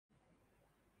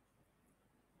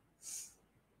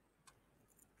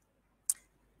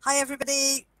Hi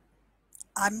everybody.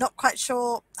 I'm not quite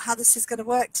sure how this is going to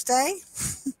work today.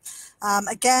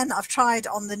 Again, I've tried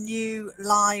on the new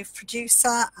live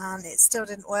producer and it still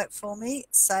didn't work for me.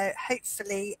 So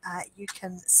hopefully you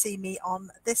can see me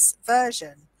on this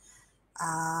version.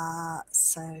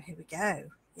 So here we go.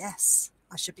 Yes,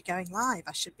 I should be going live.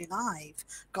 I should be live.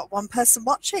 Got one person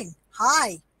watching.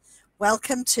 Hi.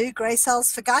 Welcome to Grey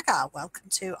Cells for GAGA. Welcome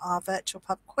to our virtual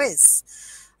pub quiz.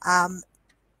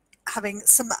 Having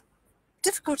some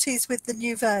difficulties with the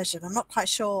new version. I'm not quite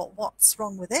sure what's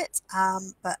wrong with it,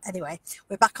 but anyway,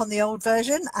 we're back on the old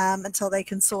version until they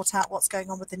can sort out what's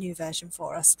going on with the new version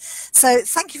for us. So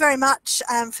thank you very much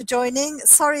for joining.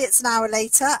 Sorry it's an hour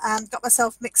later, got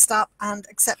myself mixed up and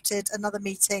accepted another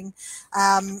meeting,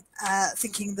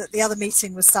 thinking that the other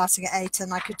meeting was starting at 8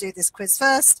 and I could do this quiz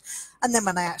first, and then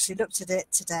when I actually looked at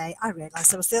it today I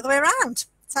realised it was the other way around.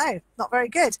 So, not very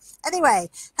good. Anyway,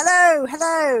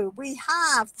 hello. We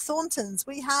have Thorntons,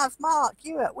 we have Mark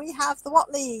Hewitt, we have the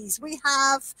Watleys, we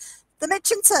have the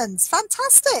Mitchingtons.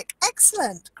 Fantastic,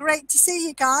 excellent, great to see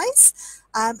you guys.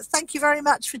 Thank you very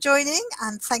much for joining,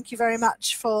 and thank you very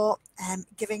much for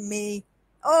giving me,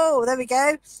 oh, there we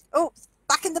go. Oh,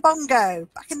 back in the bongo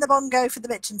for the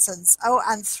Mitchingtons. Oh,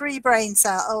 and 3 brain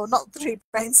cells, oh, not 3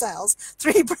 brain cells,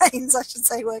 3 brains, I should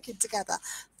say, working together.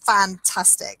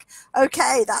 Fantastic.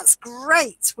 Okay, that's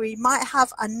great. We might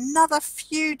have another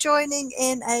few joining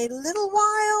in a little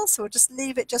while, so we'll just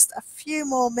leave it just a few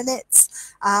more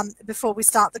minutes before we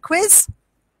start the quiz.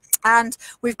 And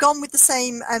we've gone with the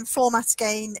same format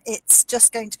again. It's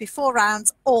just going to be 4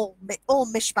 rounds, all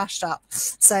mishmashed up.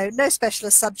 So no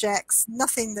specialist subjects,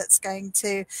 nothing that's going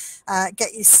to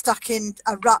get you stuck in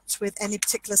a rut with any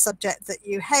particular subject that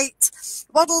you hate.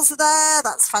 Waddles are there.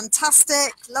 That's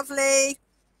fantastic. Lovely.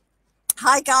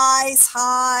 Hi guys,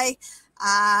 hi,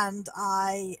 and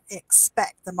I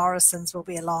expect the Morrisons will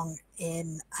be along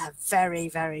in a very,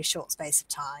 very short space of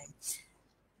time.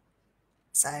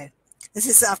 So this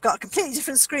is, I've got a completely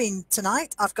different screen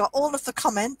tonight. I've got all of the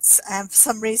comments, for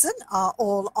some reason, are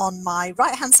all on my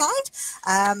right hand side,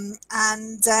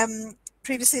 and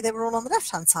previously they were all on the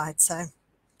left hand side, so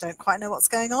don't quite know what's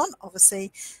going on.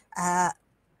 Obviously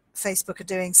Facebook are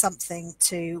doing something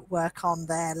to work on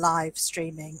their live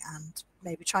streaming and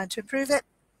maybe trying to improve it.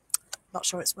 Not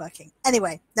sure it's working.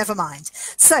 Anyway, never mind.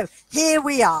 So here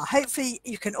we are. Hopefully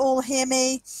you can all hear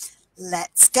me.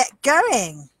 Let's get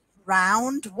going.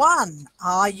 Round 1.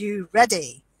 Are you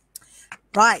ready?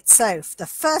 Right, so the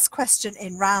first question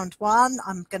in round 1,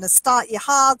 I'm going to start you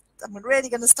hard. I'm really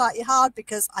going to start you hard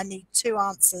because I need 2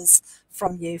 answers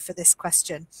from you for this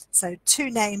question. So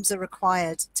 2 names are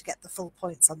required to get the full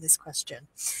points on this question.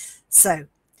 So,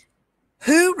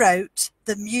 who wrote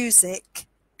the music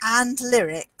and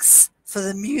lyrics for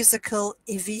the musical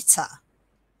Evita?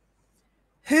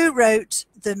 Who wrote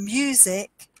the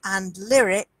music and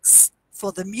lyrics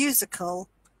for the musical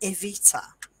Evita?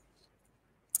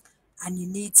 And you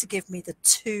need to give me the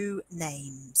 2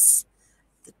 names,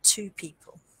 the 2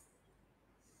 people.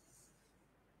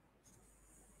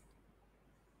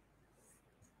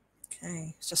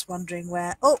 Okay, just wondering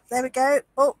where. Oh, there we go.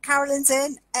 Oh, Carolyn's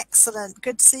in. Excellent.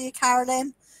 Good to see you,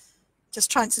 Carolyn.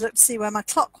 Just trying to look to see where my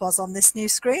clock was on this new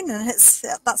screen, and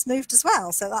that's moved as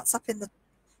well. So that's up in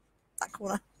that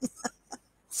corner.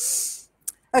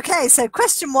 Okay, so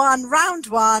question 1, round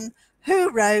 1. Who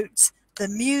wrote the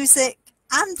music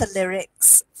and the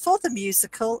lyrics for the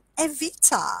musical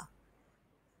Evita?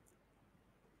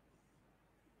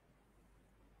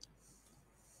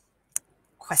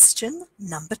 Question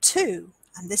number 2,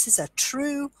 and this is a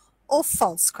true or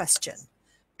false question.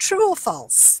 True or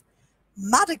false?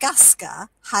 Madagascar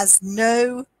has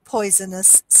no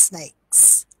poisonous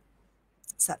snakes.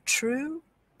 Is that true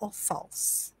or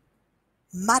false?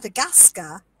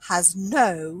 Madagascar has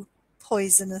no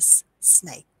poisonous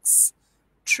snakes.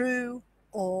 True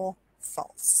or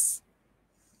false?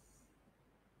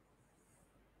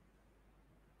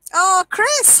 Oh,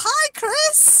 Chris. Hi,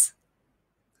 Chris.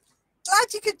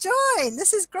 Glad you could join.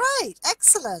 This is great.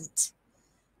 Excellent.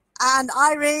 And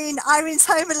Irene's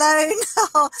home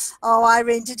alone. Oh,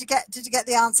 Irene, did you get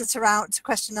the answer to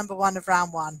question number 1 of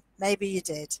round 1? Maybe you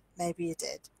did. Maybe you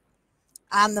did.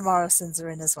 And the Morrisons are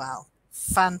in as well.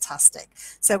 Fantastic.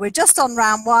 So we're just on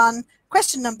round 1.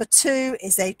 Question number 2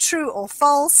 is a true or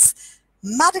false.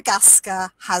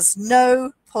 Madagascar has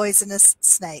no poisonous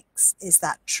snakes. Is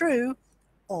that true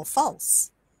or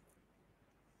false?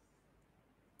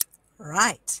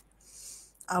 Right.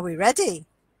 Are we ready?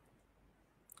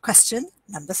 Question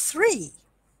number 3.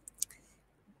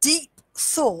 Deep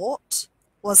Thought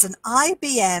was an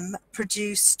IBM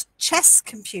produced chess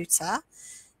computer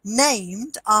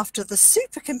named after the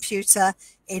supercomputer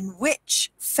in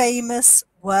which famous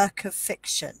work of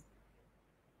fiction?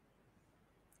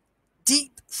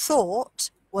 Deep Thought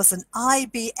was an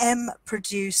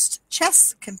IBM-produced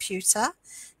chess computer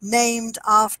named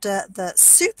after the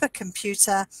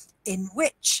supercomputer in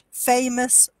which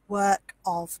famous work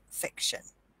of fiction?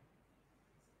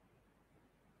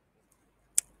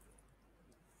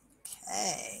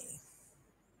 Okay.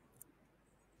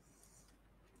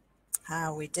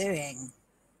 How are we doing?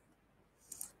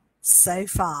 So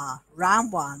far,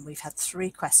 round one, we've had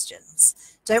 3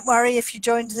 questions. Don't worry if you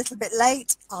joined a little bit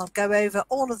late. I'll go over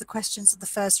all of the questions of the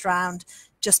first round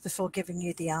just before giving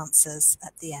you the answers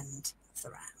at the end of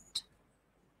the round.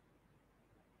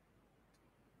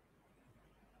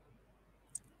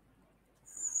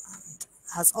 And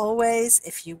as always,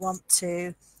 if you want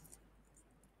to,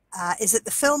 is it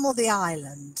the film or the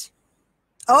island?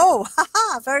 Oh,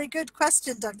 haha, very good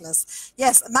question, Douglas.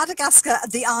 Yes, Madagascar,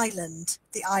 the island,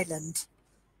 the island.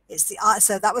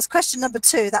 So that was question number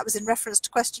 2. That was in reference to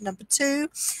question number 2.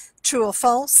 True or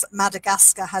false,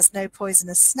 Madagascar has no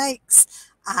poisonous snakes,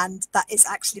 and that is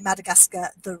actually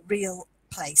Madagascar, the real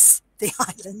place, the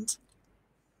island.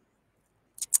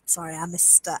 Sorry, I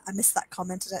missed that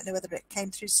comment. I don't know whether it came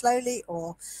through slowly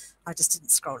or I just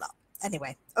didn't scroll up.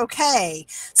 Anyway, okay.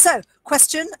 So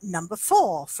question number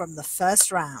 4 from the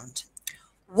first round.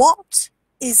 What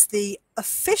is the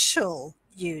official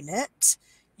unit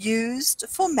used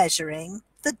for measuring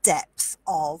the depth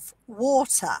of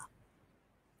water?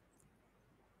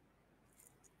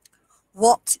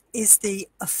 What is the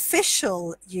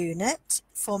official unit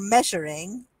for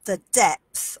measuring the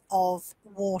depth of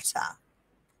water?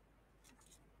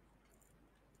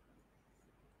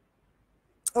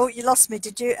 Oh, you lost me,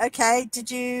 did you? Okay, did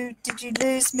you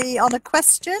lose me on a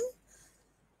question?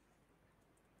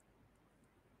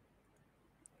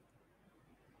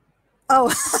 Oh,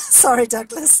 sorry,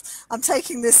 Douglas. I'm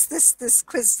taking this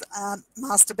quiz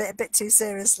master bit a bit too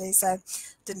seriously, so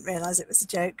didn't realise it was a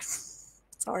joke.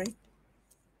 Sorry.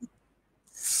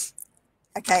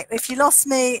 Okay, if you lost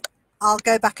me, I'll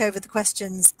go back over the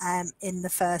questions in the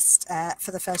first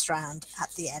for the first round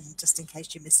at the end, just in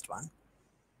case you missed one.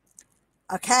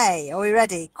 Okay, are we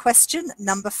ready? Question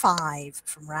number 5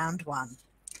 from round 1.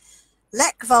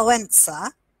 Lech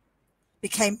Wałęsa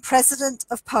became president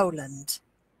of Poland.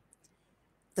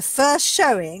 The first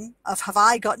showing of Have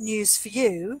I Got News for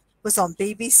You was on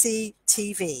BBC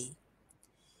TV.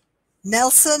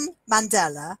 Nelson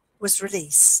Mandela was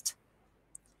released.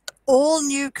 All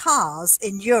new cars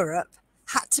in Europe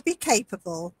had to be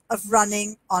capable of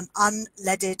running on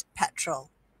unleaded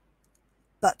petrol.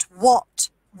 But what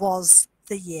was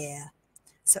the year?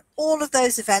 So all of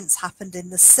those events happened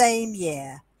in the same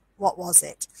year. What was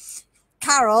it?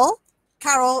 Carol,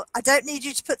 I don't need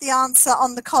you to put the answer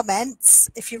on the comments.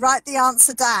 If you write the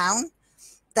answer down,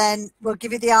 then we'll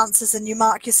give you the answers and you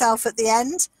mark yourself at the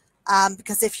end.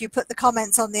 Because if you put the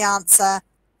comments on the answer,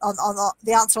 on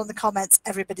the answer on the comments,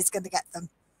 everybody's going to get them.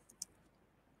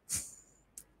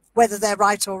 Whether they're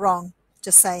right or wrong,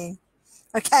 just saying.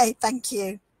 Okay, thank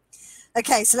you.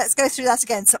 Okay, so let's go through that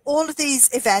again. So all of these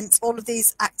events, all of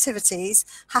these activities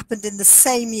happened in the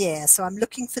same year. So I'm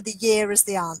looking for the year as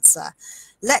the answer.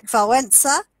 Lech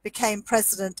Wałęsa became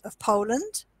president of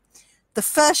Poland. The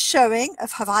first showing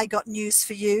of Have I Got News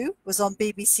for You was on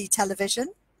BBC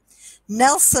television.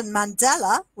 Nelson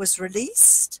Mandela was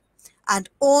released, and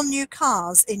all new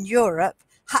cars in Europe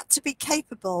had to be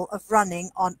capable of running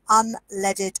on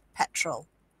unleaded petrol.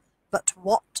 But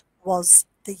what was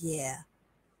the year?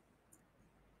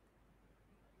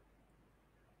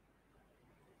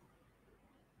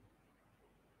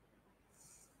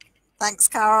 Thanks,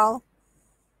 Carol.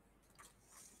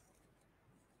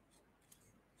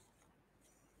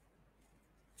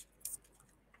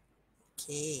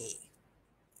 Okay.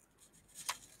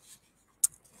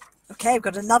 Okay, we've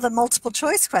got another multiple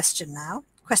choice question now.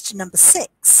 Question number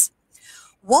 6.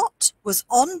 What was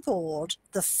on board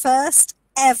the first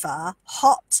ever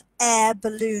hot air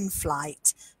balloon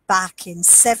flight back in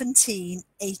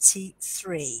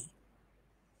 1783?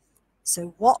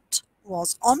 So what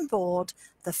was on board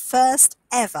the first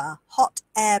ever hot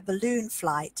air balloon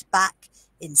flight back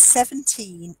in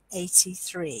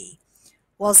 1783?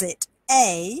 Was it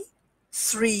A,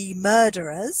 3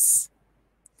 murderers?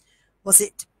 Was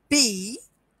it B,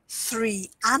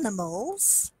 3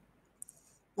 animals?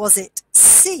 Was it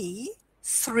C,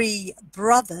 3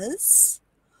 brothers?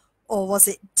 Or was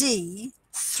it D,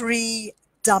 3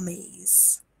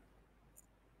 dummies?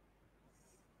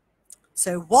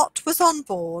 So what was on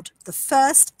board the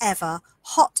first ever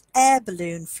hot air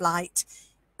balloon flight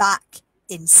back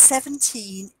in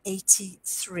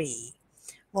 1783?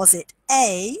 Was it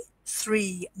A,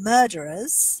 3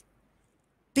 murderers,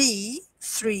 B,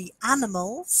 3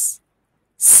 animals,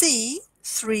 C,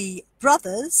 3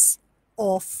 brothers,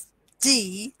 or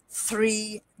D,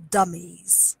 3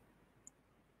 dummies?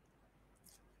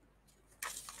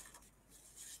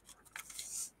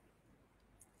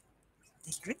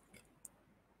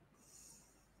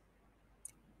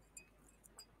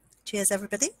 Cheers,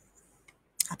 everybody.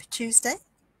 Happy Tuesday.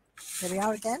 Here we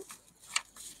are again.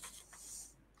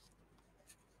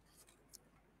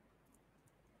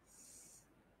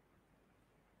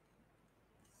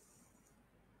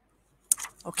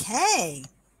 Okay.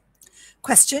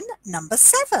 Question number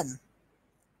 7.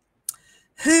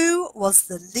 Who was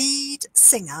the lead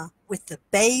singer with the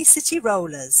Bay City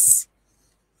Rollers?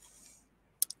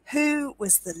 Who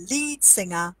was the lead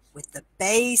singer with the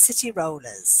Bay City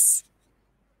Rollers?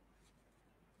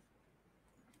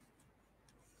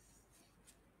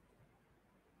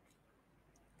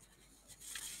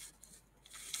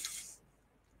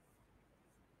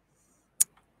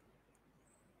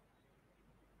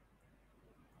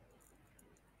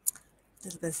 A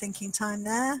little bit of thinking time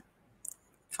there.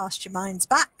 Cast your minds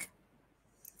back.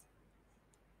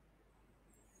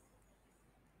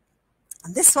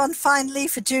 And this one finally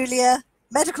for Julia,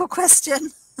 medical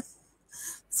question,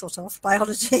 sort of,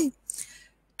 biology.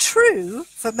 True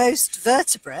for most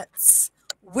vertebrates,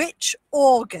 which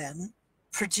organ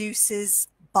produces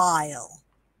bile?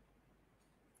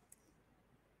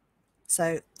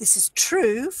 So this is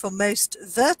true for most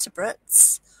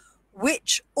vertebrates,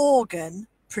 which organ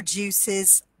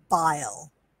produces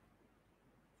bile?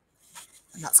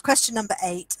 And that's question number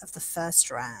 8 of the first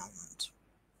round.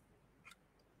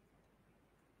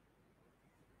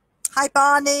 Hi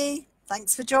Barney,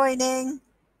 thanks for joining.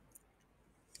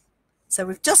 So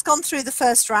we've just gone through the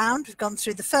first round. We've gone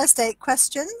through the first 8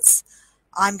 questions.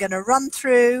 I'm going to run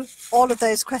through all of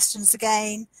those questions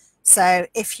again. So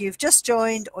if you've just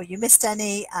joined or you missed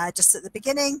any just at the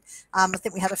beginning, I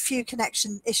think we had a few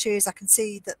connection issues. I can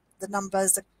see that the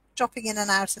numbers are dropping in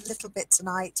and out a little bit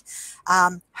tonight.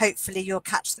 Hopefully you'll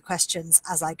catch the questions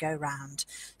as I go round.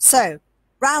 So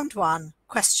round 1,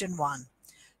 question 1.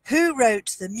 Who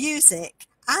wrote the music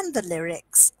and the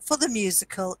lyrics for the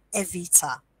musical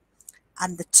Evita?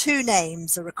 And the 2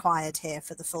 names are required here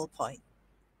for the full point.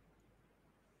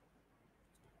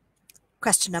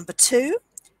 Question number 2,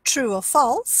 true or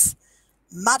false?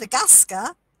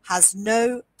 Madagascar has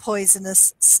no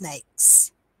poisonous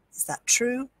snakes. Is that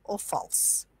true or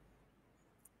false?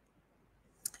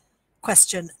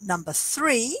 Question number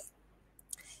 3,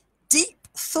 Deep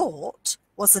Thought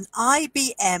was an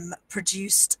IBM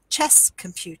produced chess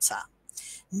computer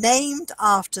named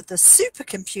after the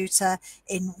supercomputer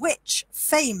in which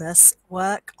famous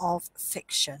work of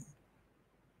fiction?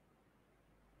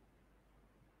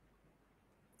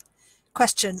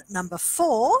 Question number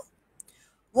 4.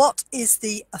 What is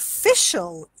the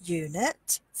official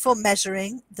unit for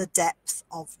measuring the depth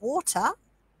of water?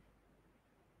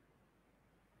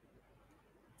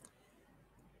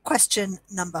 Question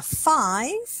number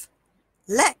 5.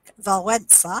 Lech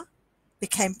Wałęsa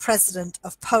became president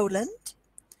of Poland.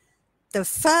 The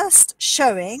first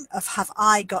showing of Have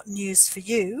I Got News for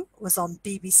You was on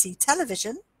BBC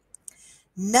television.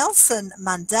 Nelson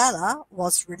Mandela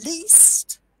was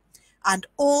released, and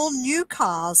all new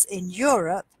cars in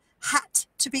Europe had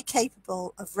to be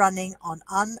capable of running on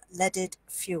unleaded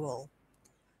fuel.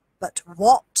 But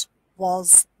what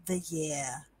was the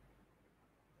year?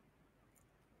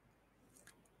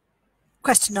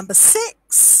 Question number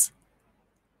 6.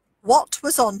 What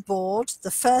was on board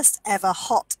the first ever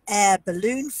hot air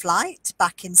balloon flight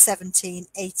back in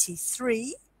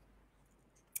 1783?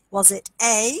 Was it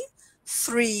A,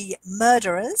 3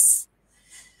 murderers,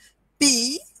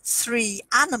 B, 3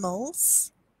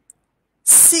 animals,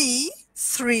 C,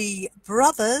 3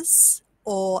 brothers,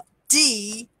 or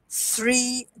D,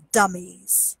 3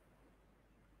 dummies?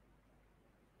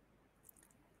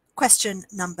 Question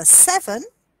number 7.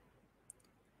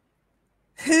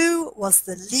 Who was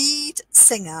the lead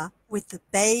singer with the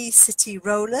Bay City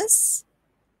Rollers?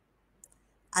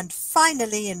 And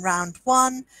finally, in round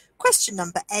 1, question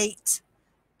number 8.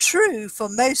 True for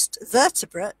most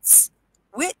vertebrates,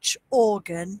 which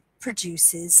organ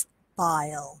produces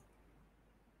bile?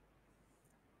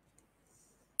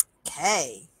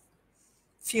 Okay,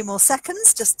 a few more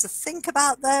seconds just to think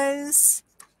about those.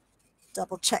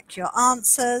 Double check your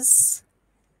answers.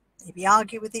 Maybe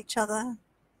argue with each other.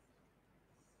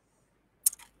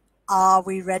 Are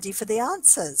we ready for the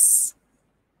answers?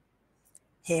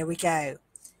 Here we go.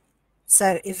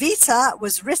 So Evita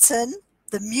was written,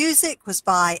 the music was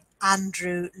by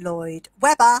Andrew Lloyd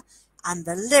Webber, and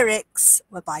the lyrics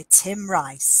were by Tim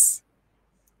Rice.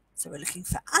 So we're looking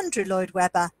for Andrew Lloyd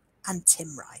Webber and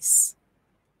Tim Rice.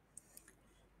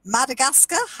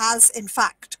 Madagascar has in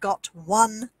fact got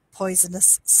one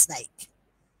poisonous snake.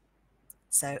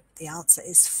 So the answer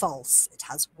is false. It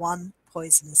has one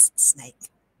poisonous snake.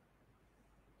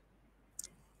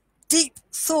 Deep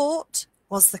Thought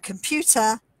was the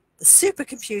computer, the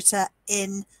supercomputer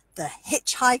in The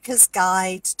Hitchhiker's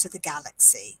Guide to the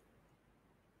Galaxy.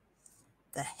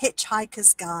 The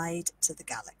Hitchhiker's Guide to the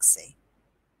Galaxy.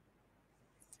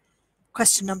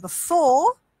 Question number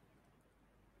 4.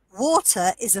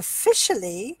 Water is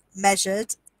officially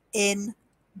measured in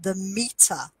the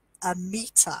meter, a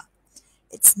meter.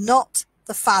 It's not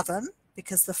the fathom,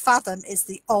 because the fathom is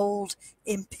the old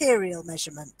imperial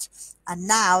measurement, and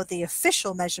now the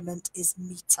official measurement is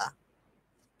meter.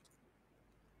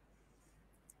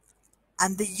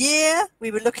 And the year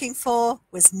we were looking for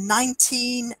was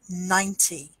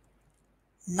 1990.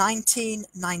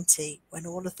 1990, when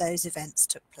all of those events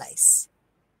took place.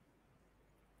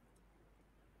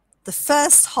 The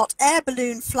first hot air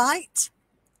balloon flight,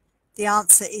 the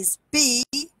answer is B.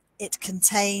 It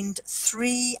contained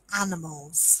 3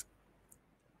 animals.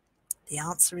 The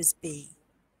answer is B.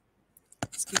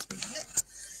 Excuse me a minute.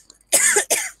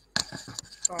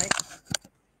 Sorry.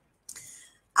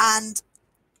 And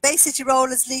Bay City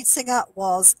Rollers lead singer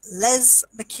was Les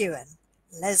McEwen.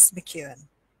 Les McEwen.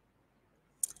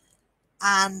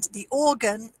 And the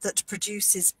organ that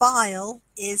produces bile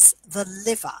is the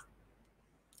liver.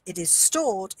 It is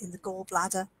stored in the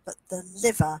gallbladder, but the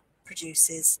liver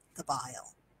produces the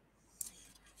bile.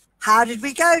 How did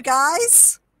we go,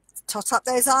 guys? Tot up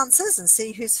those answers and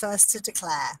see who's first to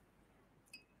declare.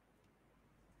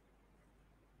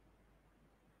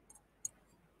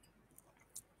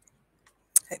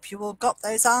 Hope you all got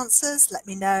those answers. Let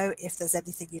me know if there's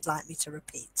anything you'd like me to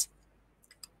repeat.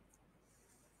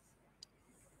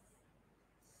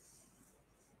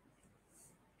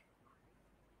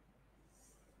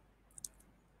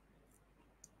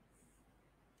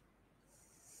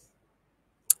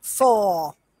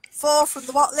 Four from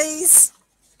the Watleys.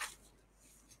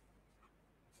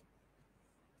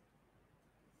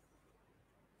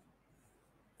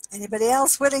 Anybody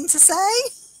else willing to say?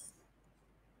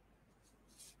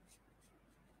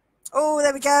 Oh,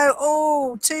 there we go.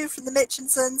 Oh, 2 from the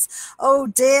Mitchinsons. Oh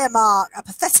dear, Mark, a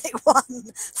pathetic 1.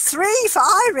 3 for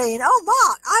Irene. Oh,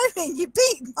 Mark, Irene, you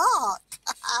beat Mark.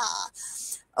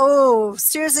 Oh,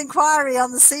 Stuart's inquiry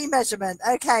on the C measurement.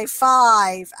 Okay,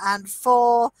 5 and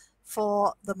 4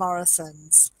 for the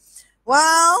Morrisons.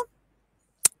 Well,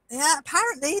 yeah,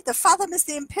 apparently the fathom is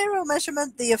the imperial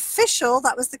measurement. The official,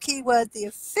 that was the key word, the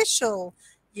official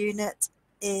unit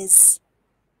is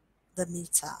the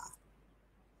meter.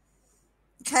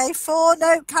 Okay, 4,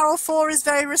 no, Carol, 4 is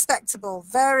very respectable,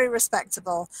 very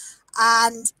respectable.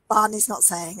 And Barney's not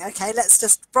saying. Okay, let's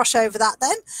just brush over that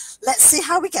then. Let's see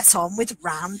how we get on with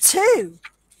round 2.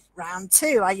 Round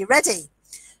 2, are you ready?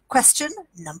 Question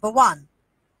number 1.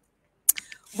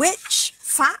 Which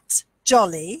fat,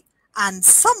 jolly, and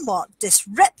somewhat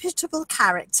disreputable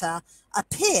character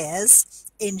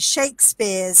appears in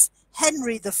Shakespeare's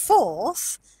Henry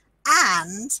IV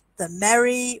and The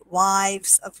Merry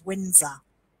Wives of Windsor?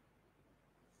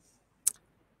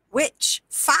 Which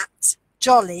fat,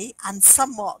 jolly, and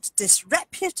somewhat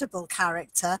disreputable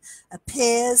character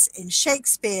appears in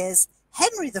Shakespeare's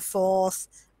Henry IV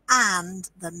and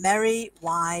The Merry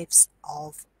Wives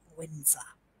of Windsor?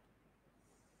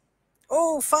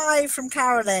 Oh, 5 from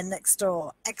Carolyn next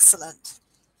door. Excellent.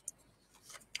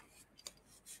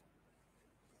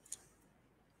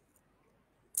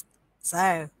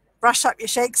 So, brush up your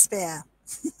Shakespeare.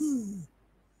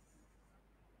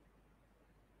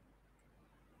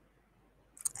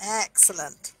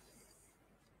 Excellent.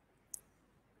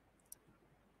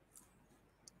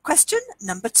 Question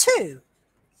number 2.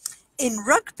 In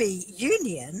rugby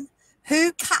union,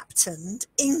 who captained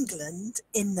England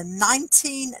in the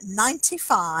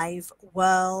 1995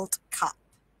 World Cup?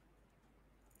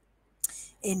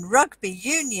 In rugby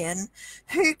union,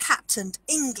 who captained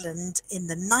England in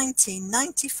the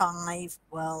 1995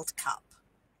 World Cup?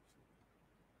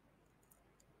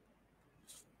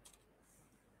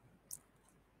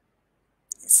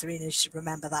 Serena, you should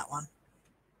remember that one.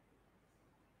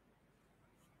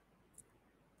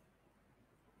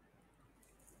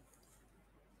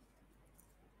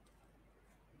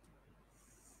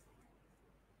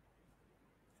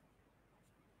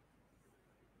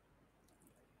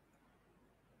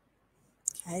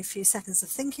 Okay, a few seconds of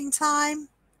thinking time.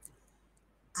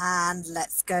 And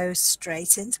let's go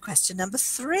straight into question number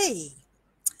 3.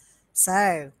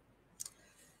 So,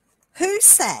 Who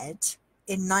said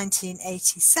in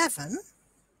 1987,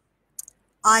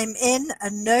 "I'm in a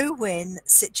no-win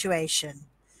situation,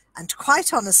 and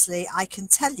quite honestly, I can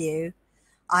tell you,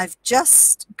 I've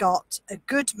just got a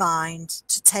good mind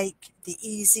to take the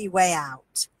easy way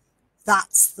out.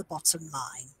 That's the bottom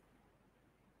line."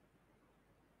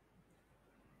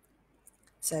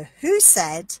 So who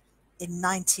said in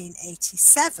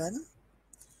 1987,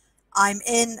 "I'm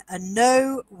in a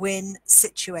no-win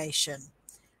situation,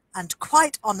 and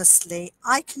quite honestly,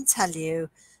 I can tell you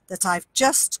that I've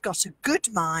just got a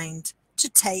good mind to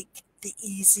take the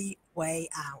easy way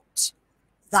out.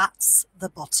 That's the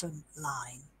bottom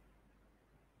line"?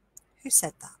 Who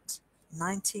said that?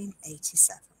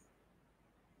 1987.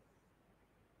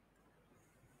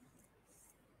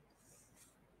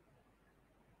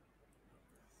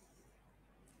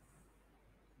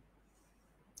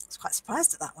 I was quite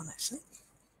surprised at that one, actually.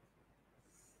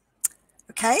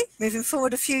 Okay, moving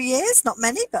forward a few years, not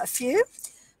many, but a few.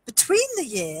 Between the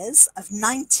years of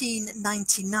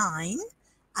 1999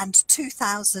 and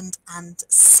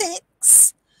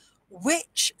 2006,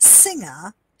 which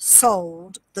singer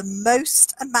sold the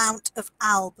most amount of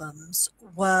albums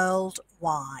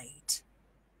worldwide?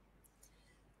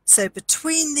 So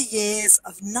between the years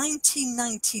of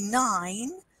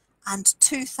 1999 and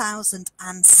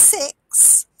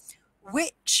 2006,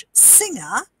 which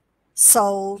singer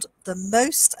sold the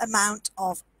most amount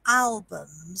of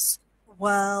albums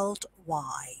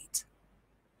worldwide?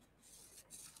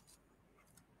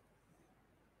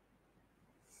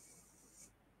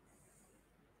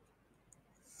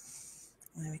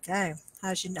 There we go.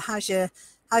 How's your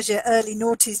early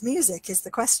noughties music is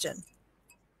the question.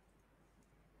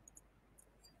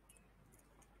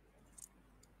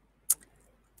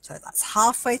 So that's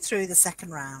halfway through the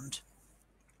second round.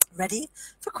 Ready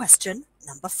for question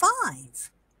number 5.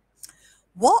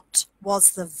 What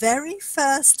was the very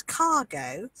first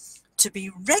cargo to be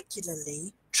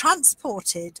regularly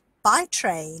transported by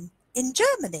train in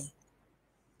Germany?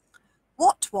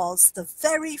 What was the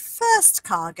very first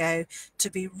cargo to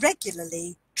be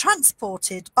regularly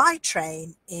transported by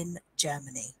train in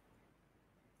Germany?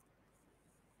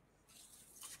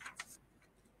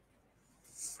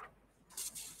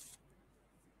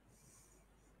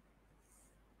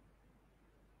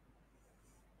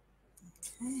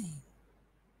 Okay.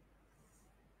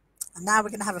 And now we're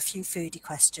going to have a few foodie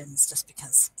questions, just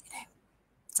because,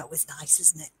 it's always nice,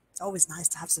 isn't it? It's always nice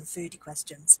to have some foodie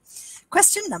questions.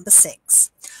 Question number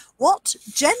 6. What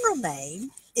general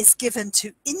name is given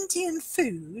to Indian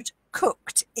food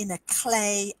cooked in a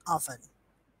clay oven?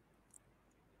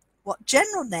 What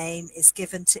general name is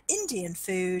given to Indian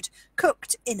food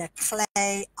cooked in a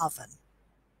clay oven?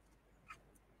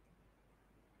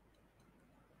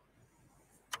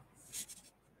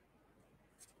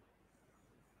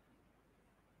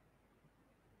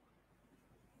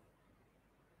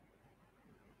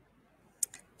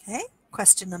 Okay,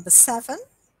 question number 7.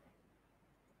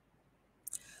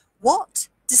 What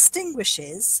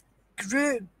distinguishes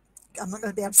I'm not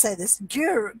going to be able to say this.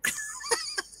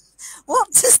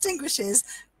 What distinguishes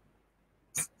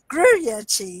Gruyere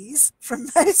cheese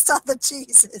from most other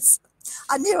cheeses?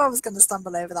 I knew I was going to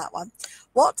stumble over that one.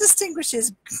 What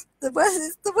distinguishes the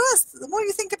worst? The more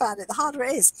you think about it, the harder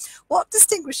it is. What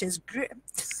distinguishes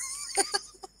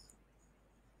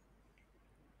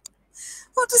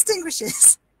what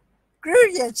distinguishes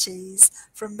Gruyere cheese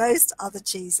from most other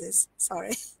cheeses?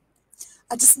 Sorry,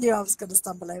 I just knew I was going to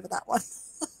stumble over that one.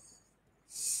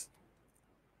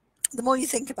 The more you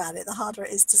think about it, the harder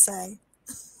it is to say.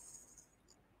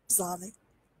 Bizarrely.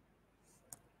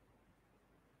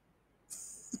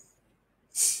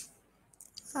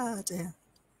 Oh dear.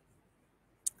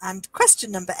 And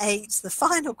question number 8, the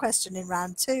final question in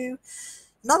round 2,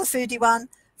 another foodie one.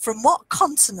 From what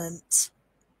continent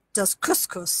does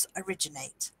couscous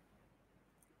originate?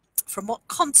 From what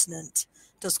continent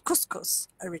does couscous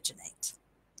originate?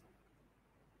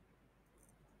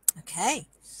 Okay,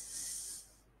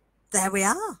 there we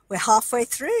are. We're halfway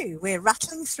through. We're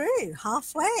rattling through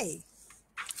halfway.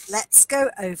 Let's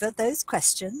go over those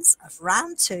questions of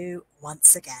round 2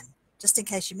 once again, just in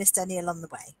case you missed any along the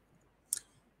way.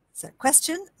 So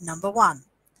question number 1.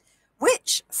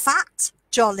 Which fat,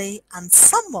 jolly and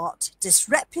somewhat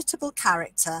disreputable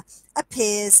character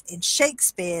appears in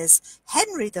Shakespeare's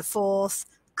Henry IV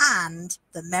and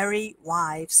the Merry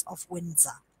Wives of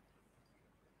Windsor?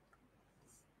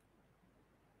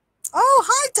 Oh,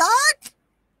 hi Doug!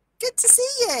 Good to see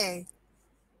you.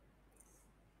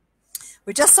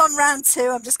 We're just on round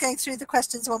 2. I'm just going through the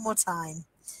questions one more time.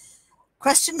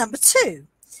 Question number 2.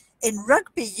 In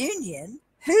rugby union,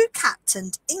 Who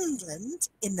captained England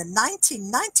in the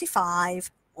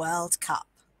 1995 World Cup?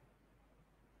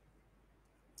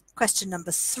 Question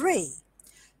number 3.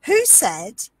 Who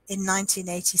said in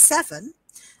 1987,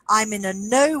 I'm in a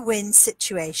no-win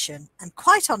situation, and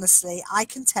quite honestly, I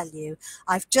can tell you,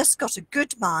 I've just got a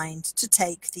good mind to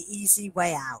take the easy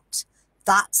way out.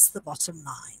 That's the bottom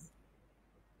line.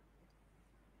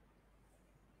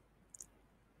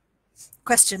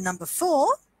 Question number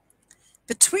 4.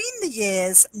 Between the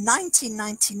years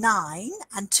 1999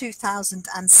 and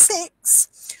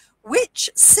 2006, which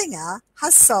singer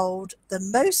has sold the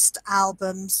most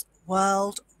albums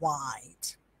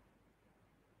worldwide?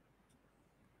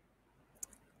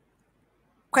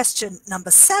 Question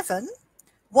number 7.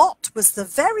 What was the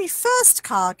very first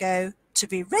cargo to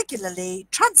be regularly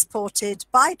transported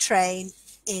by train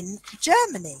in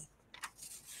Germany?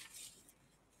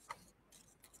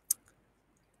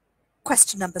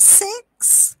 Question number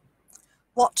 6.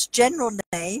 What general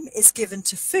name is given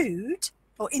to food,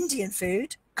 or Indian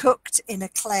food, cooked in a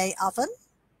clay oven?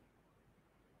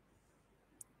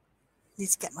 Need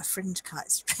to get my fringe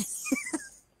kites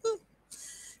ready.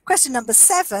 Question number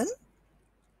 7.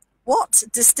 What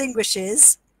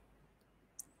distinguishes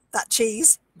that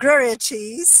cheese, Gruyere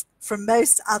cheese, from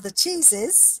most other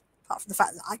cheeses, apart from the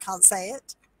fact that I can't say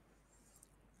it?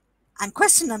 And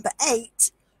question number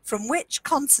 8. From which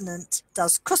continent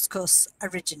does couscous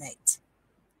originate?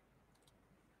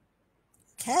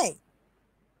 Okay.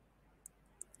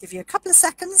 Give you a couple of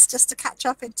seconds just to catch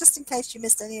up, just in case you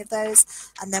missed any of those,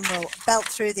 and then we'll belt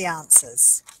through the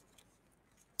answers.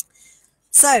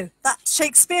 So that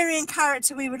Shakespearean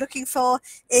character we were looking for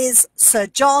is Sir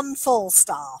John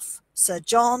Falstaff. Sir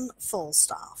John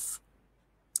Falstaff.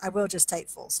 I will just take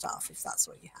Falstaff if that's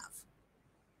what you have.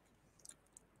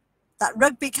 That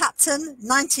rugby captain,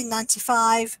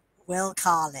 1995, Will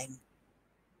Carling.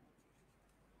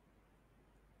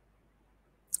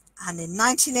 And in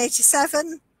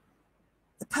 1987,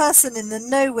 the person in the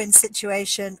no-win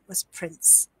situation was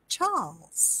Prince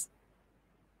Charles.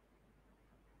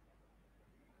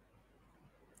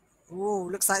 Ooh,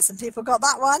 looks like some people got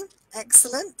that one.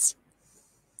 Excellent.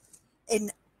 In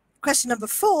question number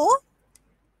 4,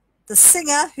 the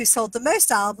singer who sold the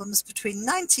most albums between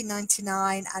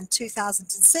 1999 and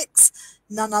 2006,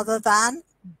 none other than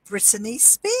Britney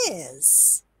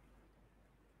Spears.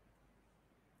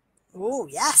 Oh,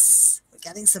 yes, we're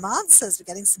getting some answers. We're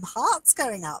getting some hearts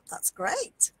going up. That's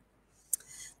great.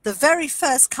 The very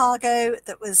first cargo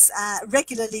that was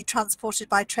regularly transported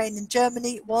by train in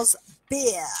Germany was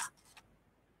beer.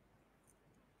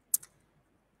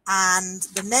 And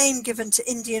the name given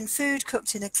to Indian food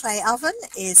cooked in a clay oven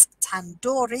is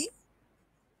tandoori.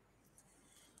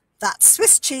 That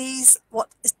Swiss cheese, what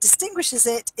distinguishes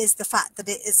it is the fact that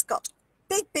it has got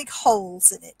big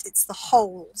holes in it. It's the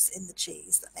holes in the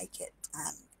cheese that make it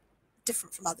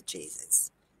different from other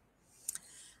cheeses.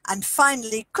 And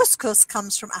finally, couscous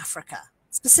comes from Africa,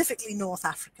 specifically North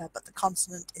Africa, but the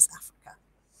continent is Africa.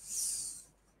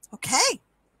 Okay.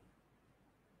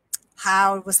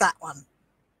 How was that one?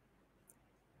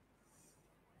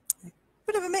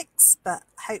 A bit of a mix, but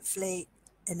hopefully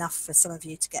enough for some of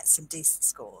you to get some decent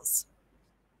scores.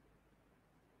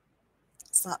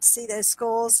 Start to see those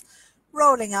scores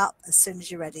rolling up as soon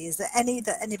as you're ready. Is there any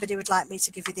that anybody would like me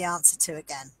to give you the answer to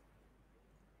again?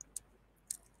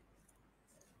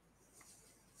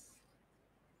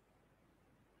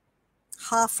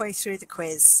 Halfway through the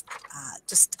quiz,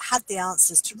 just had the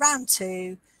answers to round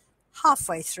 2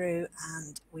 halfway through,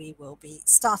 and we will be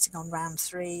starting on round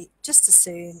 3 just as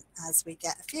soon as we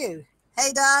get a few.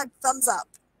 Hey Doug, thumbs up.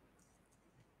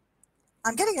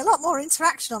 I'm getting a lot more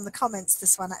interaction on the comments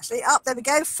this one actually. Oh, there we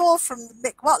go. 4 from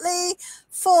Mick Watley,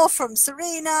 4 from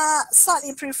Serena, slightly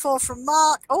improved 4 from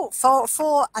Mark. Oh,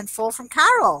 4 and 4 from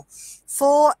Carol.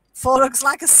 4 looks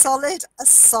like a solid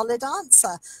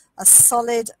answer, a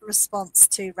solid response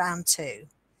to round 2.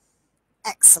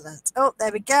 Excellent. Oh,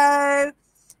 there we go.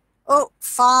 Oh,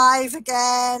 5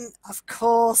 again. Of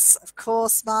course,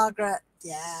 Margaret.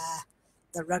 Yeah,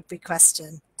 the rugby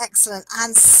question. Excellent.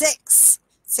 And 6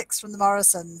 from the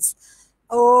Morrisons.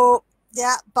 Oh,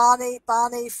 yeah,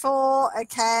 Barney, 4.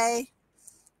 Okay.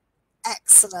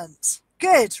 Excellent.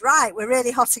 Good. Right, we're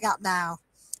really hotting up now.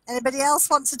 Anybody else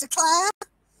want to declare?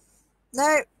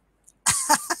 No?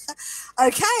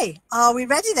 Okay, are we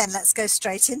ready then? Let's go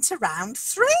straight into round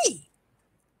 3.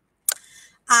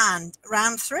 And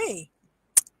round 3,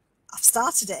 I've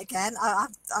started it again.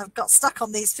 I've got stuck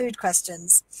on these food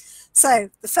questions. So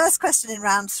the first question in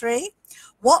round 3,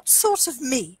 what sort of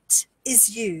meat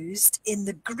is used in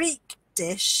the Greek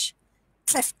dish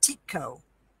kleftiko?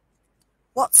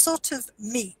 What sort of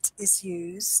meat is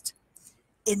used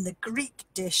in the Greek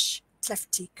dish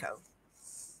kleftiko?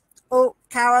 Oh,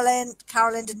 Carolyn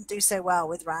didn't do so well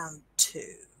with round 2.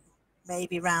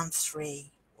 Maybe round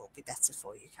 3 will be better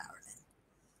for you, Carolyn.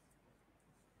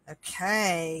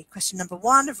 Okay, question number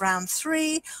 1 of round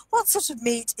 3. What sort of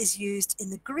meat is used in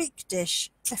the Greek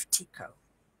dish kleftiko?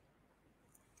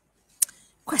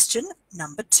 Question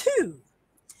number 2.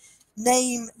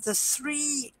 Name the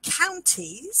 3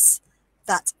 counties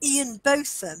that Ian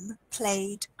Botham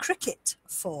played cricket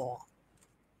for.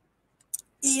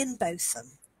 Ian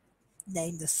Botham.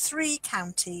 Name the 3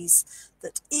 counties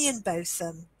that Ian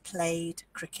Botham played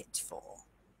cricket for.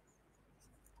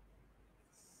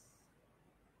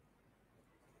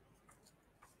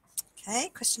 Okay,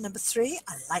 question number 3.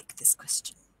 I like this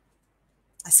question.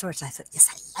 I saw it and I thought, yes,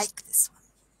 I like this one.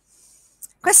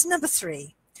 Question number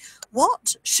 3.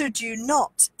 What should you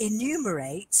not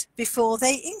enumerate before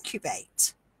they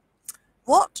incubate?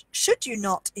 What should you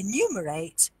not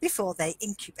enumerate before they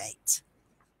incubate?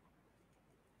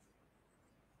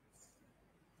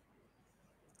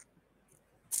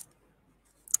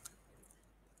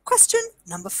 Question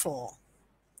number 4.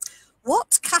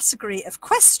 What category of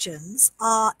questions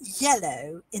are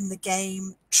yellow in the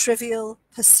game Trivial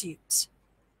Pursuit?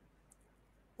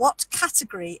 What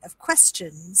category of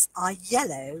questions are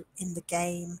yellow in the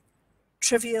game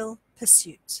Trivial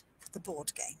Pursuit, the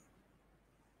board game?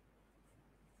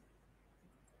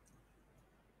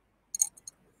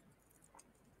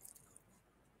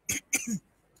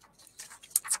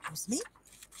 Excuse me.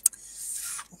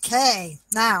 Okay,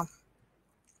 now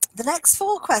the next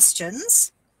 4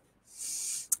 questions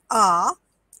are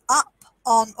up,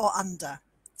 on or under.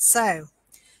 So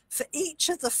for each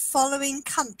of the following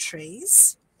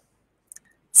countries,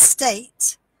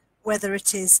 state whether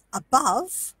it is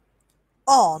above,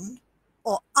 on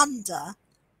or under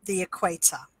the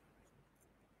equator.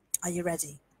 Are you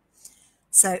ready?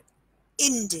 So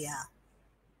India,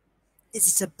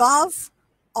 is it above,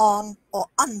 on or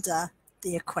under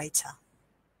the equator?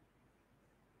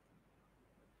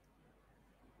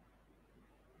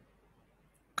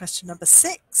 Question number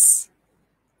 6.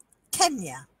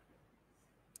 Kenya,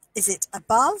 is it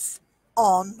above,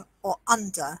 on or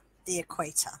under the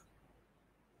equator?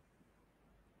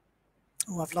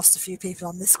 Oh, I've lost a few people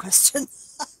on this question.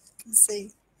 I can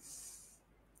see.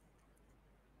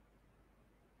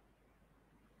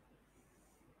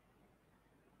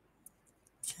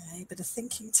 Okay, bit of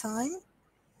thinking time.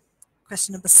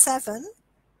 Question number 7.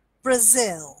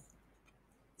 Brazil,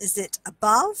 is it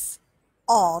above,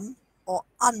 on or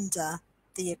under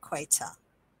the equator?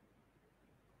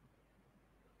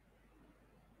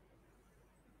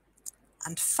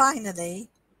 And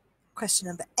finally, question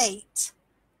number 8,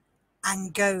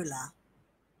 Angola,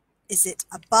 is it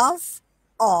above,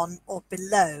 on or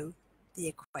below the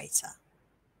equator?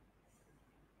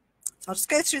 So I'll just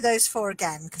go through those 4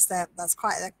 again because that's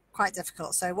quite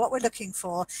difficult. So what we're looking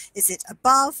for, is it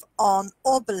above, on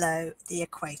or below the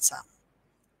equator?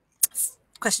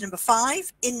 Question number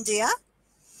 5, India,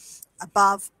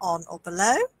 above, on or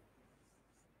below?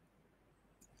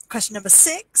 Question number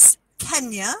 6,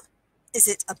 Kenya, is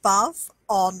it above,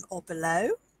 on or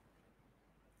below?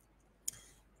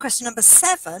 Question number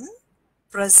 7,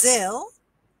 Brazil,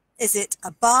 is it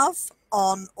above,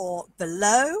 on or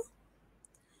below?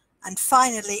 And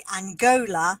finally,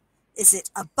 Angola, is it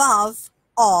above,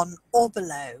 on or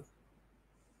below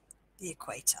the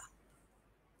equator?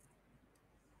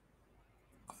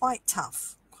 Quite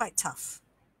tough,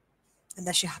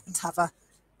 unless you happen to have a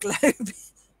globe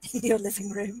in your living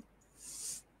room.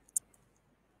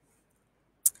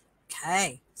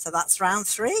 Okay, so that's round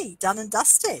 3, done and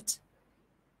dusted.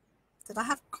 Did I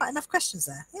have quite enough questions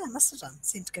there? Yeah, I must have done.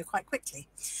 Seemed to go quite quickly.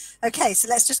 Okay, so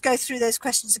let's just go through those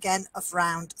questions again of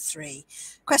round 3.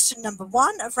 Question number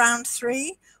 1 of round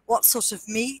 3. What sort of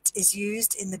meat is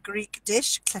used in the Greek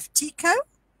dish kleftiko?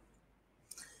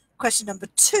 Question number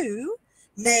 2.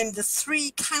 Name the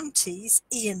 3 counties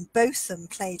Ian Botham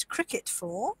played cricket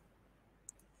for.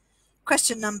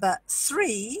 Question number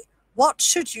 3. What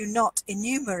should you not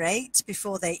enumerate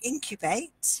before they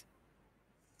incubate?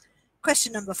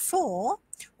 Question number 4.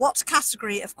 What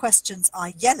category of questions are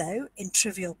yellow in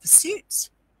Trivial Pursuit?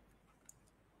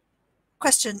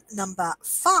 Question number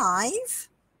 5.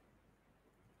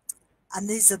 And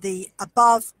these are the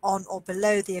above, on or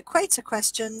below the equator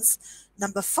questions.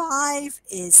 Number 5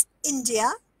 is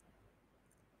India.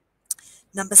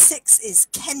 Number 6 is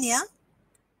Kenya.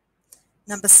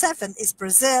 Number 7 is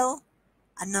Brazil.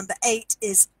 And number 8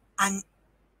 is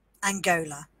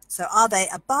Angola. So are they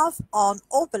above, on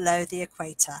or below the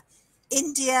equator?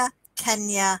 India,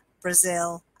 Kenya,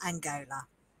 Brazil, Angola.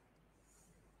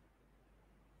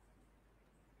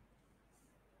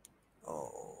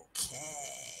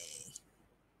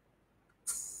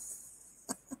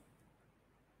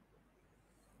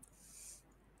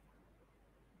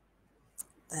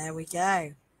 There we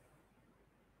go.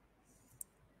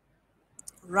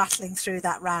 Rattling through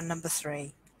that round number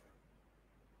 3.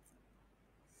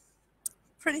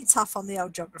 Pretty tough on the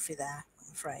old geography there,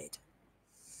 I'm afraid.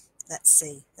 Let's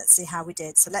see how we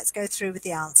did. So let's go through with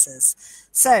the answers.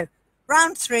 So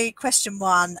round 3, question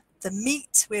 1, the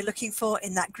meat we're looking for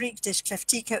in that Greek dish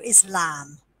kleftiko is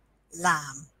lamb.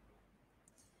 Lamb.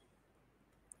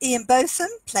 Ian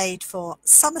Botham played for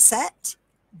Somerset,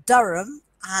 Durham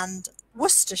and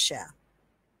Worcestershire.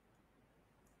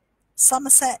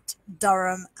 Somerset,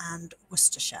 Durham and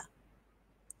Worcestershire.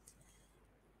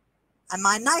 And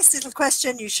my nice little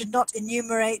question you should not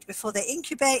enumerate before they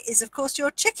incubate is, of course, your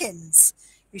chickens.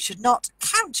 You should not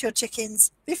count your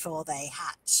chickens before they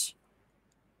hatch.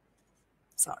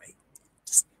 Sorry,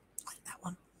 just like that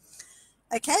one.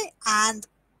 Okay, and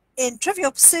in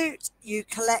Trivial Pursuit, you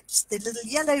collect the little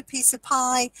yellow piece of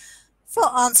pie for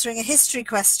answering a history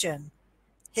question.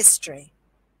 History.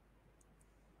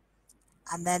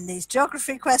 And then these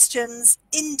geography questions.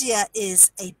 India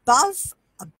is above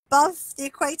the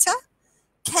equator.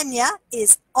 Kenya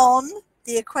is on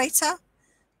the equator.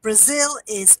 Brazil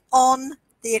is on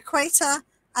the equator.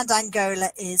 And Angola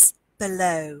is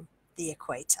below the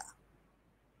equator.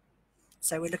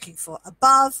 So we're looking for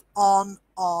above, on,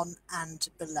 and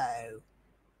below.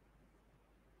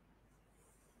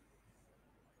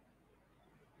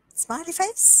 Smiley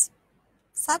face?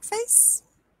 Sad face?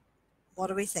 What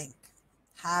do we think?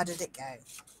 How did it go?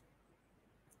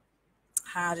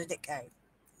 How did it go?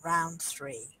 Round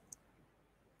 3.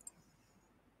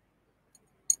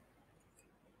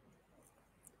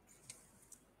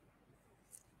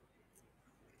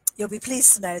 You'll be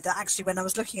pleased to know that actually when I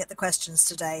was looking at the questions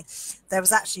today, there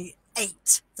was actually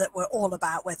 8 that were all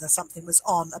about whether something was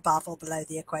on, above or below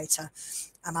the equator.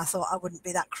 And I thought I wouldn't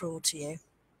be that cruel to you.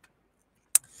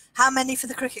 How many for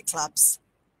the cricket clubs?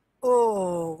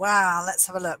 Oh, wow. Let's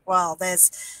have a look. Well, there's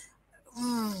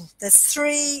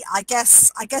 3. I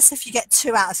guess if you get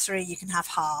 2 out of 3, you can have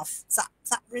half. Does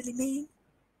that really mean?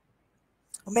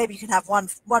 Or maybe you can have one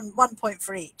point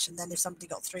for each, and then if somebody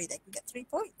got 3, they can get 3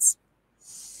 points.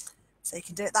 So you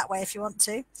can do it that way if you want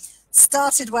to.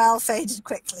 Started well, faded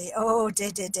quickly. Oh,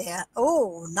 dear.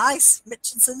 Oh, nice.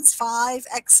 Mitchinson's 5.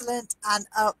 Excellent. And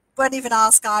won't even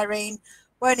ask, Irene.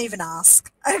 Won't even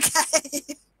ask.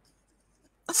 Okay.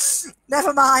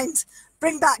 Never mind.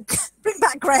 Bring back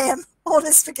Graham. All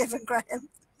is forgiven, Graham.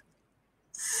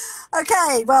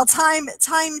 Okay, well, time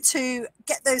to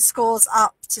get those scores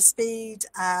up to speed,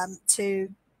 to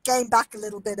gain back a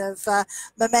little bit of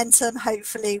momentum,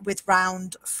 hopefully, with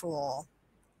round 4.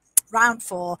 Round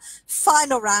 4,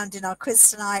 final round in our quiz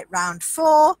tonight, round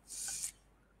 4.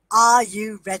 Are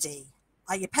you ready?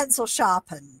 Are your pencils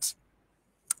sharpened?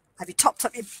 Have you topped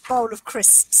up your bowl of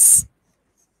crisps?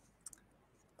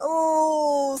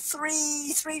 Oh,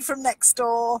 3 from next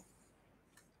door.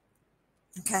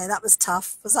 Okay, that was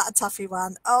tough. Was that a toughie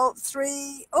one? Oh,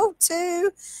 3. Oh,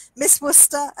 2. Miss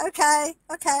Worcester. Okay.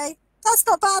 That's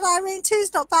not bad, Irene.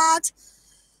 2's not bad.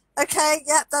 Okay,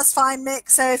 yeah, that's fine, Mick.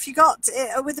 So if you got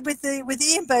with the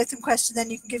Ian Botham question, then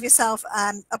you can give yourself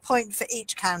a point for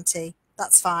each county.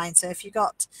 That's fine. So if you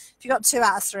got 2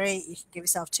 out of 3, you can give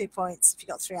yourself 2 points. If you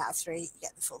got 3 out of 3, you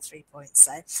get the full 3 points.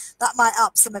 So that might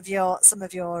up some of your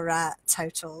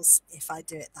totals if I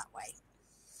do it that way.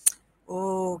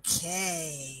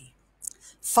 Okay.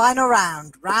 Final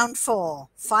round, round 4.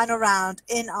 Final round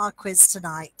in our quiz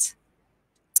tonight.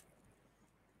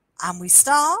 And we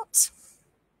start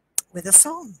with a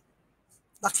song.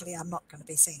 Luckily, I'm not going to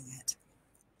be singing it.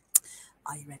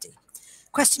 Are you ready?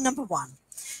 Question number 1.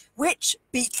 Which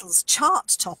Beatles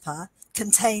chart topper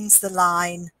contains the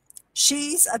line,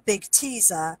 "She's a big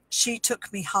teaser, she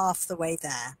took me half the way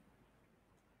there"?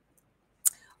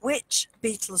 Which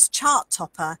Beatles chart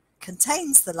topper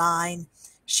contains the line,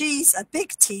 "She's a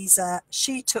big teaser,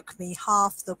 she took me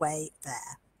half the way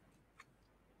there"?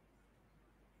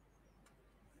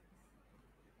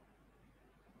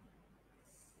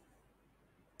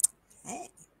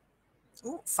 Okay.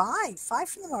 Oh, 5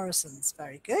 from the Morrisons.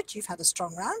 Very good. You've had a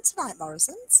strong round tonight,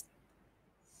 Morrisons.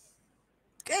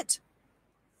 Good.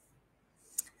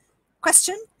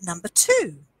 Question number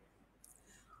 2.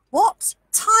 What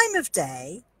time of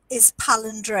day is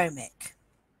palindromic?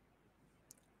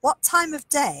 What time of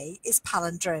day is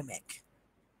palindromic?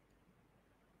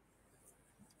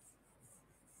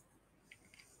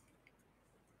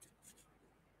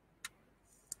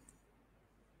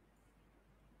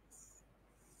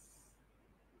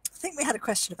 I think we had a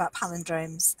question about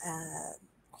palindromes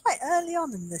quite early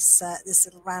on in this this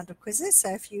little round of quizzes. So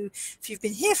if you've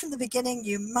been here from the beginning,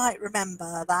 you might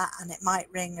remember that, and it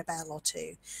might ring a bell or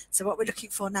two. So what we're looking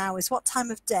for now is what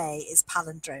time of day is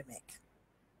palindromic?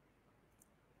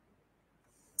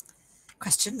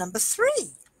 Question number 3.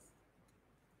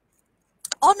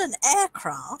 On an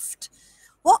aircraft,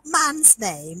 what man's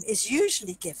name is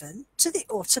usually given to the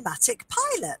automatic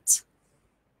pilot?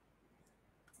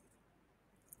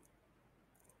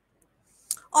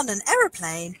 On an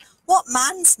aeroplane, what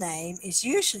man's name is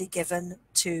usually given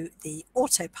to the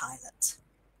autopilot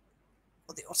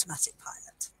or the automatic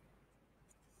pilot?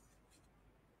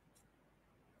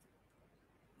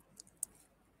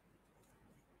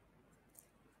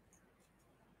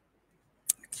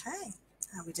 Okay,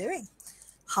 how are we doing?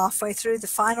 Halfway through the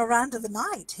final round of the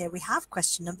night. Here we have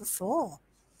question number 4.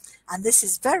 And this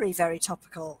is very, very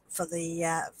topical for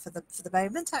the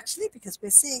moment, actually, because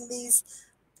we're seeing these.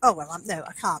 Oh, well, no,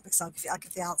 I can't, because I'll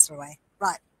give the answer away.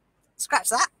 Right, scratch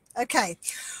that. Okay.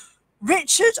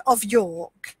 Richard of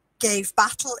York gave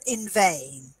battle in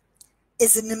vain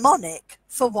is a mnemonic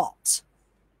for what?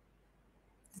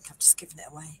 I think I've just given it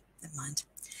away. Never mind.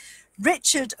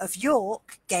 Richard of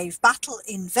York gave battle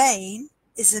in vain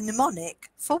is a mnemonic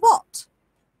for what?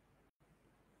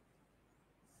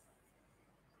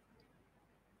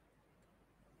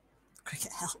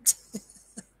 Cricket helped.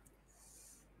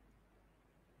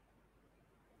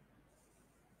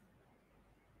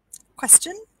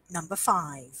 Question number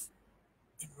 5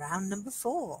 in round number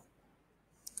 4.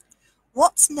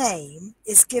 What name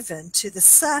is given to the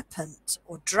serpent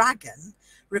or dragon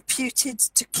reputed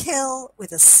to kill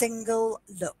with a single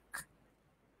look?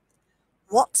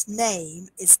 What name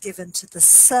is given to the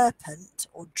serpent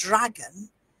or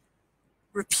dragon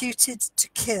reputed to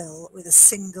kill with a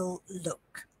single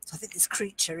look? So I think this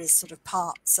creature is sort of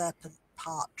part serpent,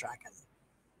 part dragon.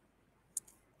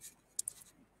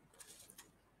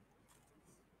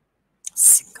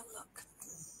 Single look.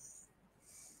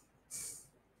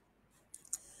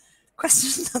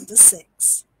 Question number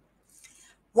 6.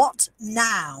 What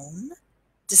noun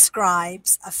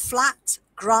describes a flat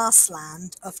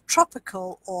grassland of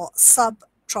tropical or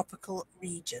subtropical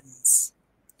regions?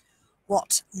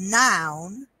 What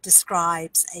noun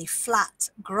describes a flat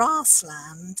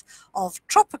grassland of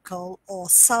tropical or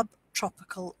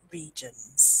subtropical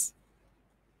regions?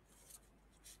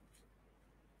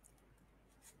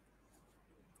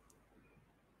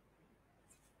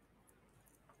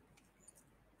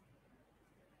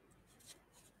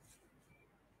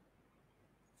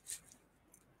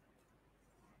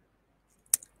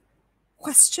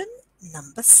 Question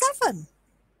number 7.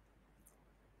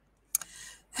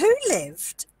 Who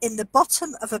lived in the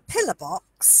bottom of a pillar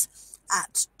box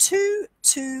at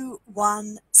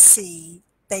 221C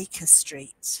Baker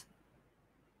Street?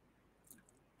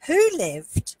 Who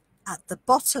lived at the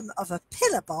bottom of a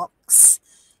pillar box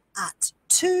at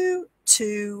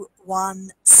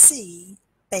 221C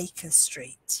Baker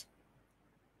Street?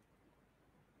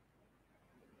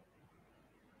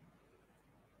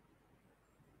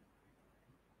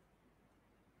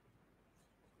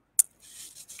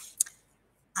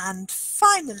 And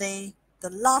finally, the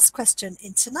last question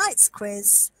in tonight's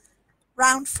quiz,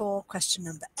 round 4, question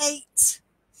number 8.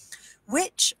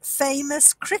 Which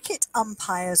famous cricket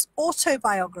umpire's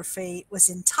autobiography was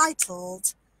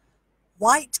entitled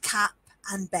Whitecap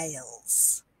and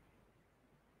Bales?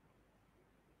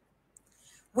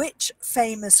 Which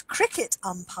famous cricket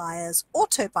umpire's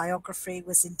autobiography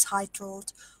was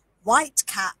entitled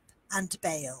Whitecap and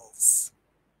Bales?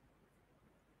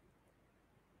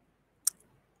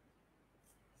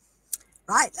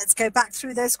 Right, let's go back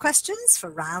through those questions for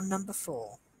round number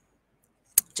 4,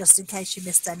 just in case you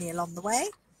missed any along the way.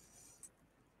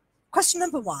 Question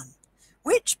number 1.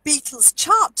 Which Beatles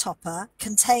chart topper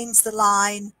contains the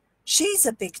line, "She's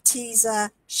a big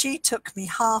teaser, she took me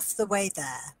half the way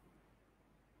there"?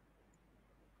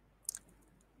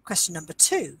 Question number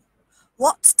 2.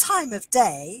 What time of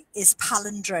day is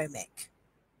palindromic?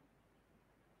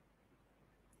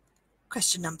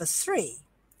 Question number 3.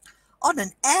 On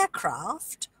an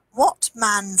aircraft, what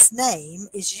man's name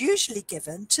is usually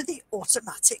given to the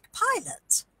automatic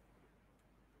pilot?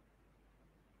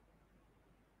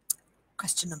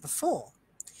 Question number 4.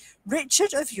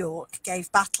 Richard of York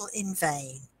gave battle in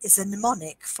vain is a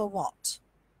mnemonic for what?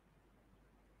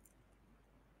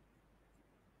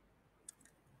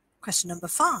 Question number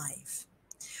 5.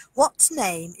 What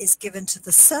name is given to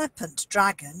the serpent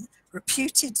dragon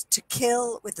reputed to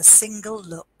kill with a single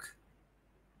look?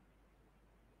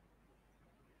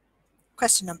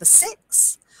 Question number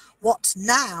 6. What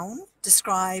noun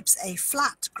describes a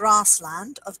flat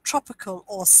grassland of tropical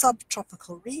or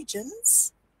subtropical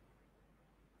regions?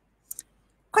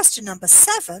 Question number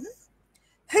 7.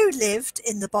 Who lived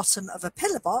in the bottom of a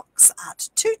pillar box at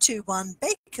 221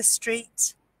 Baker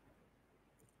Street?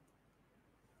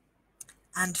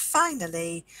 And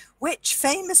finally, which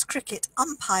famous cricket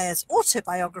umpire's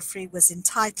autobiography was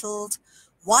entitled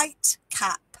White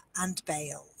Cap and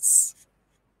Bales?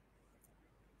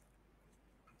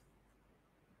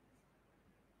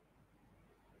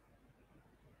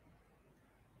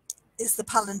 Is the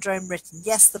palindrome written?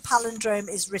 Yes, the palindrome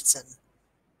is written.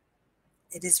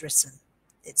 It is written.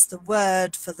 It's the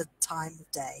word for the time of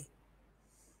day.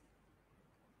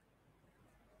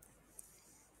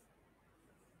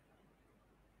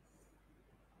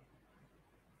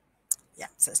 Yeah,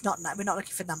 so it's not, we're not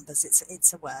looking for numbers,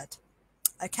 it's a word.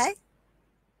 Okay?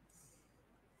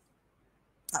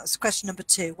 That was question number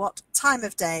 2. What time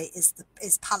of day is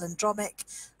palindromic,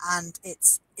 and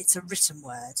it's a written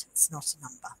word. It's not a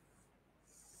number.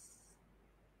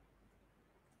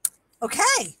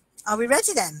 Okay, are we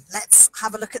ready then? Let's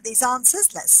have a look at these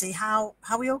answers. Let's see how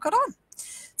we all got on.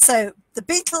 So the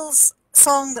Beatles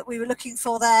song that we were looking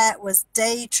for there was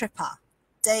Day Tripper.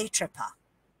 Day Tripper.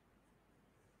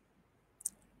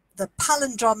 The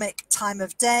palindromic time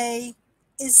of day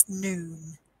is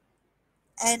noon.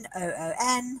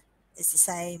 Noon is the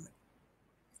same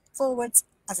forwards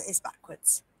as it is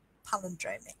backwards.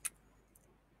 Palindromic.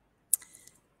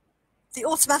 The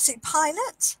automatic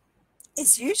pilot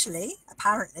is usually,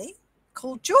 apparently,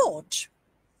 called George.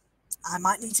 I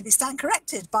might need to be stand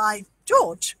corrected by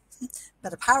George,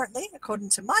 but apparently, according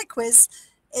to my quiz,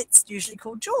 it's usually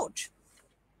called George.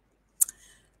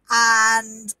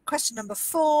 And question number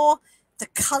 4, the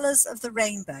colours of the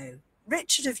rainbow.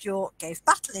 Richard of York gave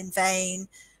battle in vain.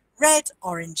 Red,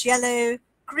 orange, yellow,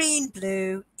 green,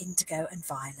 blue, indigo and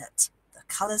violet. The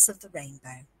colours of the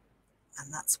rainbow.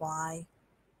 And that's why...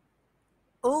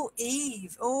 Oh,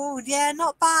 Eve. Oh, yeah,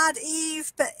 not bad,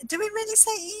 Eve. But do we really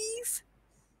say Eve?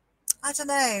 I don't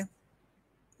know. Are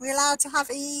we allowed to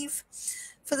have Eve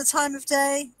for the time of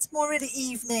day? It's more really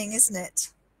evening, isn't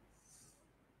it?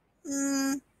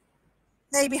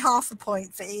 Maybe half a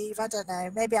point for Eve. I don't know.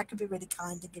 Maybe I could be really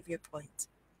kind and give you a point.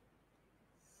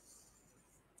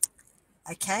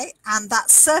 Okay, and that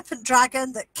serpent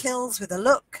dragon that kills with a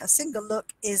look, a single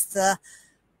look, is the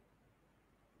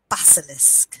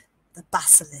basilisk. The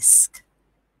basilisk.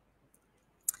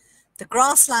 The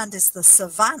grassland is the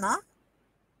savannah.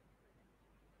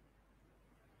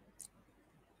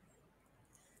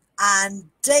 And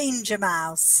Danger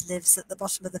Mouse lives at the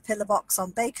bottom of the pillar box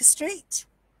on Baker Street.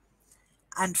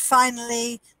 And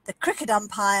finally, the cricket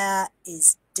umpire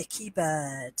is Dickie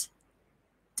Bird.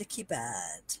 Dickie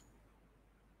Bird.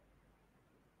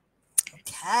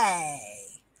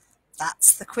 Okay,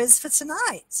 that's the quiz for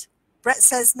tonight. Brett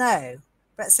says no.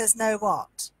 Brett says no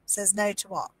what? Says no to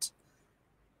what?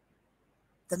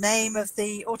 The name of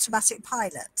the automatic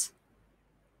pilot?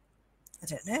 I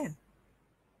don't know.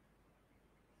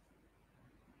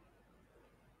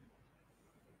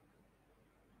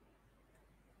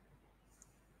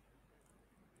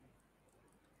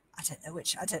 I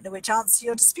don't know which answer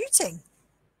you're disputing.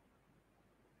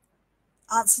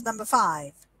 Answer number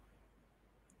 5.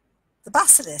 The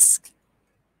basilisk.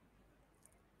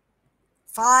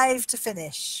 5 to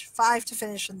finish. 5 to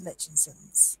finish from the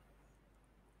Mitchinsons.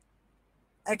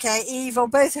 Okay, Eve, or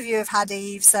both of you have had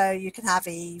Eve, so you can have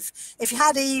Eve. If you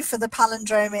had Eve for the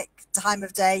palindromic time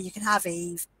of day, you can have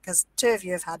Eve, because 2 of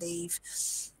you have had Eve.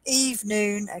 Eve,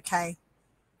 noon, okay.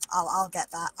 I'll get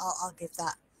that. I'll give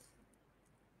that.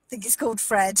 I think it's called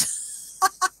Fred.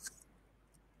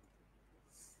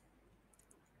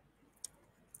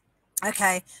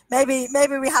 Okay, maybe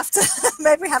we have to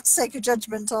maybe we have to take a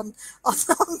judgment on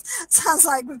sounds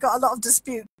like we've got a lot of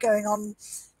dispute going on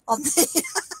the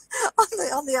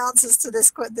on the answers to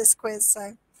this quiz,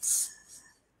 so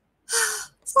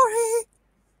sorry.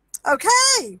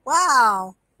 Okay,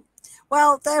 wow.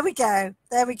 Well, there we go.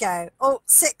 Oh,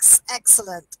 6,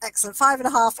 excellent.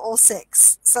 5.5 or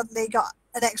 6. Suddenly got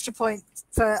an extra point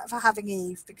for having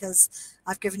Eve, because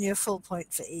I've given you a full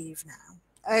point for Eve now.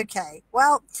 Okay,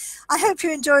 well, I hope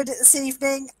you enjoyed it this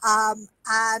evening,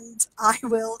 and I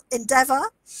will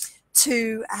endeavour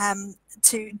to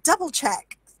triple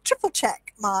check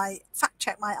fact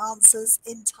check my answers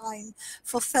in time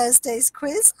for Thursday's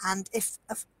quiz. And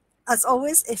as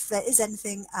always, if there is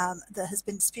anything that has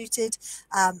been disputed,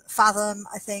 Fathom,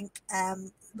 I think,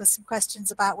 was some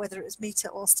questions about whether it was meter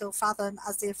or still Fathom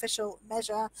as the official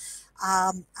measure,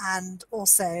 and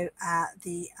also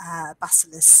the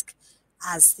basilisk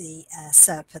as the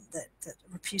serpent that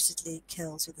reputedly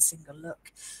kills with a single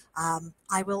look.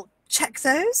 I will check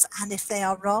those, and if they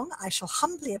are wrong, I shall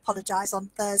humbly apologise on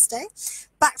Thursday.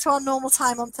 Back to our normal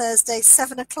time on Thursday,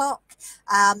 7 o'clock.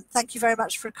 Thank you very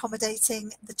much for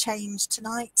accommodating the change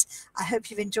tonight. I hope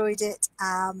you've enjoyed it,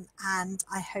 and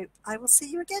I hope I will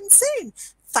see you again soon.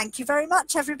 Thank you very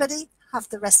much, everybody. Have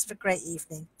the rest of a great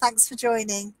evening. Thanks for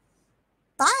joining.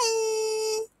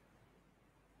 Bye.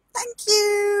 Thank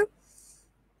you.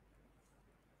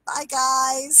 Bye,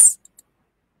 guys.